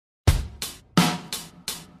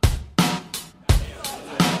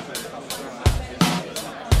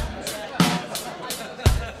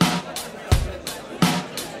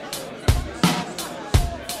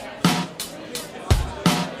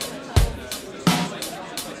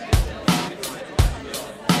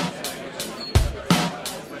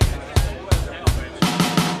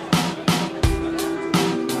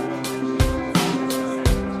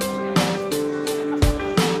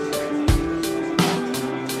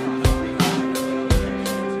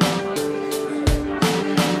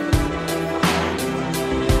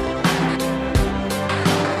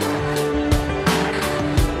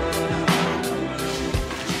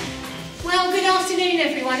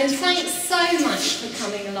much for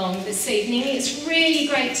coming along this evening. It's really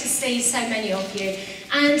great to see so many of you.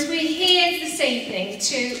 And we're here this evening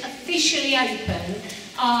to officially open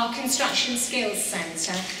our Construction Skills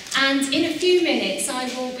Centre. And in a few minutes I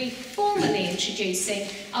will be formally introducing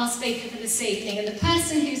our speaker for this evening, and the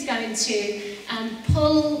person who's going to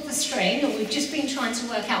pull the string, or we've just been trying to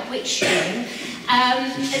work out which string,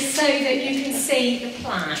 so that you can see the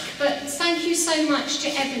plaque. But thank you so much to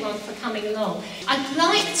everyone for coming along. I'd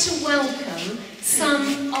like to welcome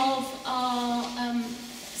some of our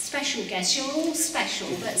special guests. You're all special,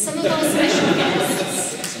 but some of our special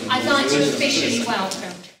guests I'd like to officially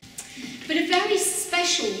welcome. But a very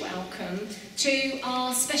special welcome to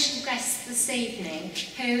our special guest this evening,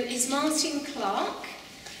 who is Martyn Clark,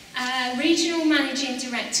 Regional Managing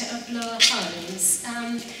Director of Bloor Homes.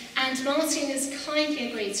 And Martyn has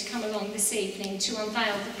kindly agreed to come along this evening to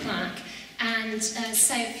unveil the plaque and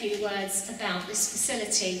say a few words about this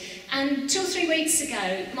facility. And 2 or 3 weeks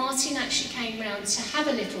ago, Martyn actually came round to have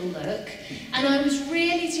a little look, and I was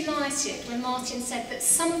really delighted when Martyn said that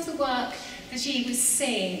some of the work that he was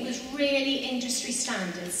seeing was really industry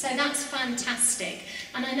standards. So that's fantastic.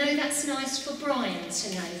 And I know that's nice for Brian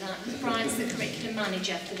to know that. Brian's the curriculum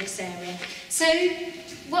manager for this area. So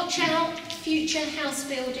watch out, future house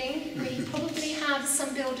building. We probably have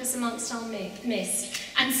some builders amongst our midst.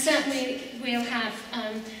 And certainly we'll have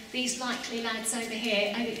these likely lads over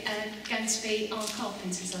here going to be our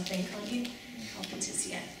carpenters, I think, aren't you? Carpenters,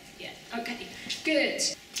 yeah. Yeah, okay, good.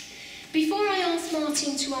 Before I ask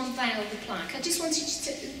Martyn to unveil the plaque, I just wanted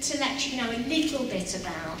to let you know a little bit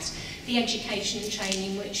about the education and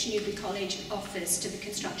training which Newbury College offers to the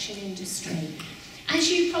construction industry.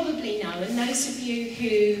 As you probably know, and those of you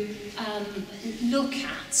who look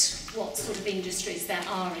at what sort of industries there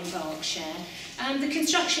are in Berkshire, the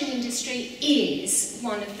construction industry is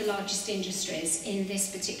one of the largest industries in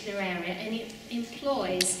this particular area, and it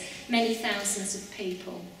employs many thousands of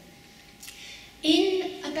people.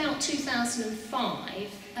 In about 2005,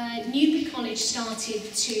 Newbury College started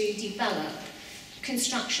to develop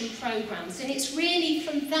construction programmes, and it's really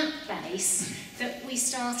from that base that we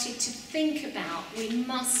started to think about we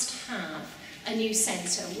must have a new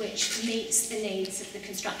centre which meets the needs of the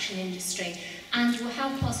construction industry and will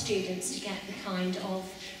help our students to get the kind of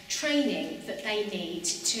training that they need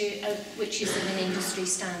to, which is of an industry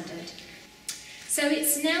standard. So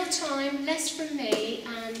it's now time, less from me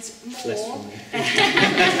and more,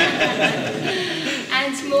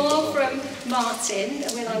 and more from Martyn,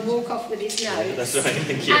 when I walk off with his notes. That's right,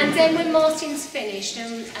 thank you. And then when Martyn's finished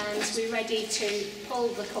and we're ready to pull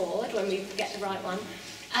the cord, when we get the right one,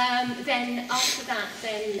 then after that,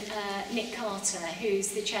 Nick Carter, who's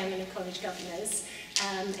the Chairman of College Governors,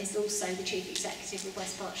 is also the Chief Executive of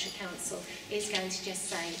West Berkshire Council, is going to just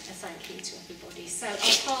say a thank you to everybody. So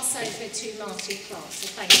I'll pass over to Martyn Clark, so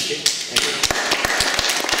thank you.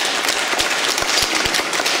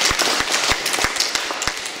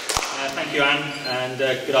 Thank you, Anne, and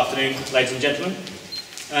good afternoon, ladies and gentlemen.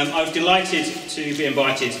 I was delighted to be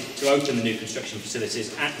invited to open the new construction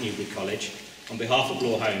facilities at Newbury College on behalf of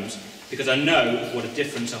Bloor Homes, because I know what a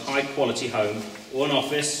difference a high-quality home or an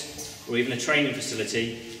office or even a training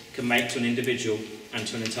facility can make to an individual and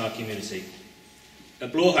to an entire community.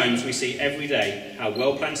 At Bloor Homes, we see every day how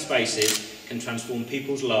well-planned spaces can transform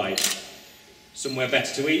people's lives. Somewhere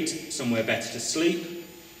better to eat, somewhere better to sleep,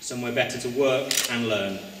 somewhere better to work and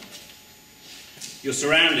learn. Your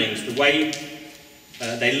surroundings, the way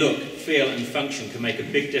they look, feel and function can make a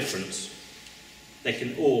big difference. They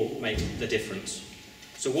can all make the difference.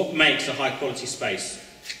 So what makes a high-quality space?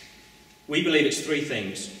 We believe it's 3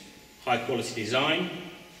 things: high-quality design,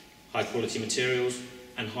 high-quality materials,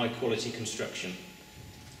 and high-quality construction.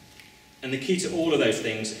 And the key to all of those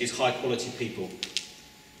things is high-quality people,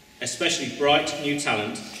 especially bright new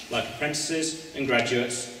talent like apprentices and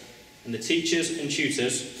graduates, and the teachers and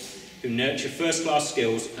tutors who nurture first-class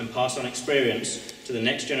skills and pass on experience to the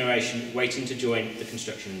next generation waiting to join the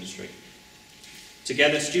construction industry.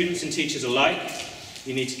 Together, students and teachers alike,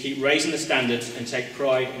 you need to keep raising the standards and take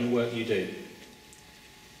pride in the work you do.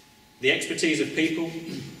 The expertise of people,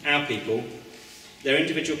 our people, their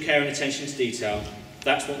individual care and attention to detail,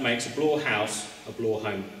 that's what makes a Bloor house a Bloor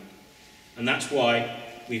home. And that's why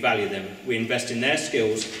we value them. We invest in their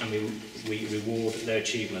skills and we reward their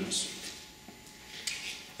achievements.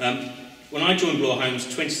 When I joined Bloor Homes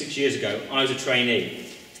 26 years ago, I was a trainee,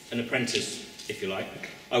 an apprentice, if you like.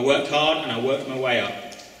 I worked hard and I worked my way up.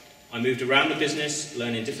 I moved around the business,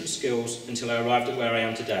 learning different skills until I arrived at where I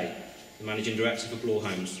am today, the Managing Director for Bloor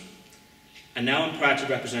Homes. And now I'm proud to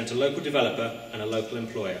represent a local developer and a local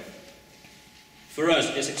employer. For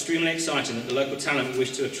us, it's extremely exciting that the local talent we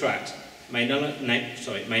wish to attract may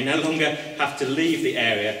no longer have to leave the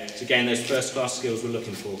area to gain those first-class skills we're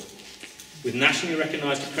looking for. With nationally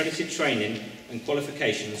recognised accredited training and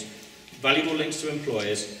qualifications, valuable links to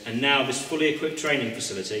employers, and now this fully equipped training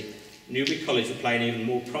facility, Newbury College will play an even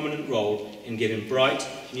more prominent role in giving bright,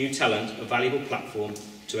 new talent a valuable platform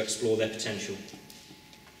to explore their potential.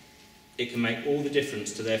 It can make all the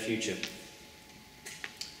difference to their future.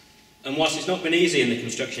 And whilst it's not been easy in the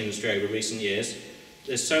construction industry over recent years,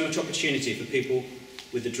 there's so much opportunity for people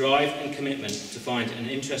with the drive and commitment to find an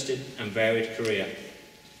interesting and varied career.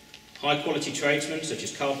 High-quality tradesmen, such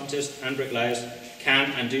as carpenters and bricklayers,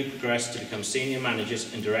 can and do progress to become senior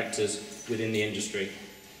managers and directors within the industry.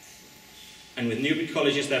 And with Newbury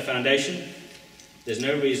College as their foundation, there's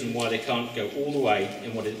no reason why they can't go all the way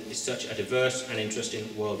in what is such a diverse and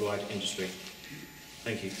interesting worldwide industry.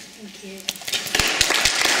 Thank you. Thank you.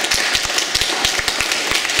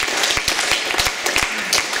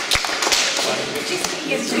 Just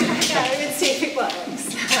give it a go and see if it works.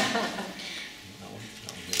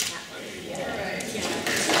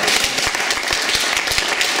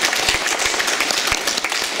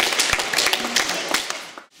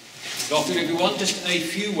 Good afternoon, everyone. Just a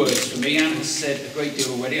few words from me. Anne has said a great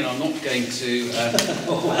deal already, and I'm not going to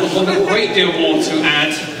a great deal more to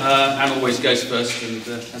add. Anne always goes first, and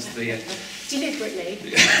has the deliberately.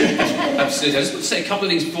 Absolutely. I just want to say a couple of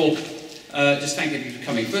things before just thanking you for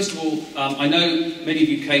coming. First of all, I know many of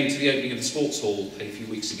you came to the opening of the sports hall a few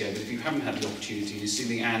weeks ago, but if you haven't had the opportunity,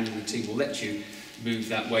 assuming Anne and the team will let you move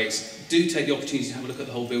that way, do take the opportunity to have a look at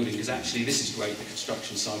the whole building, because actually this is great, the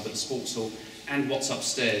construction side, but the sports hall and what's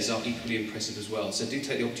upstairs are equally impressive as well. So do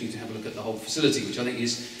take the opportunity to have a look at the whole facility, which I think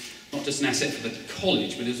is not just an asset for the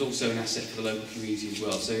college, but is also an asset for the local community as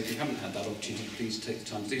well. So if you haven't had that opportunity, please take the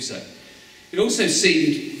time to do so. It also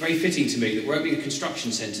seemed very fitting to me that we're opening a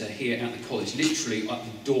construction centre here at the college, literally at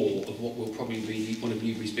the door of what will probably be one of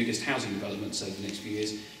Newbury's biggest housing developments over the next few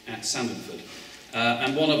years at Sandalford.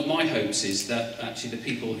 And one of my hopes is that actually the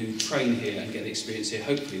people who train here and get the experience here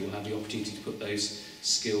hopefully will have the opportunity to put those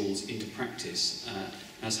skills into practice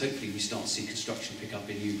as hopefully we start to see construction pick up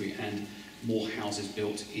in Newbury and more houses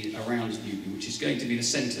built around Newbury, which is going to be the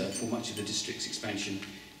centre for much of the district's expansion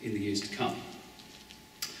in the years to come.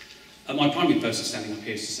 My primary purpose of standing up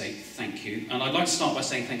here is to say thank you, and I'd like to start by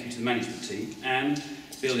saying thank you to the management team and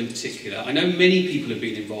Bill in particular. I know many people have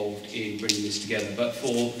been involved in bringing this together, but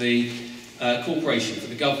for the corporation, for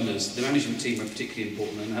the governors, the management team are particularly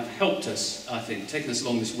important and have helped us, I think, taken us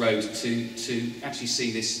along this road to actually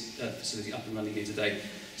see this facility up and running here today.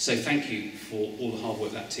 So thank you for all the hard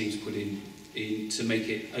work that team's put in to make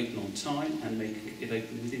it open on time and make it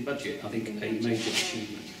open within budget. I think a major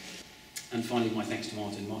achievement. And finally, my thanks to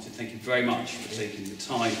Martyn. Martyn, thank you very much for taking the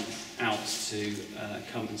time out to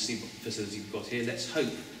come and see what facility we've got here. Let's hope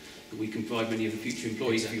that we can provide many of the future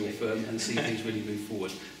employees for your firm and see things really move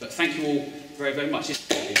forward. But thank you all very, very much.